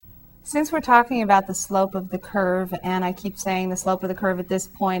Since we're talking about the slope of the curve, and I keep saying the slope of the curve at this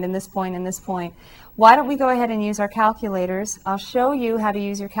point, and this point, and this point, why don't we go ahead and use our calculators? I'll show you how to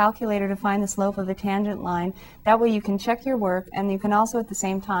use your calculator to find the slope of a tangent line. That way you can check your work, and you can also at the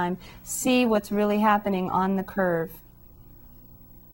same time see what's really happening on the curve.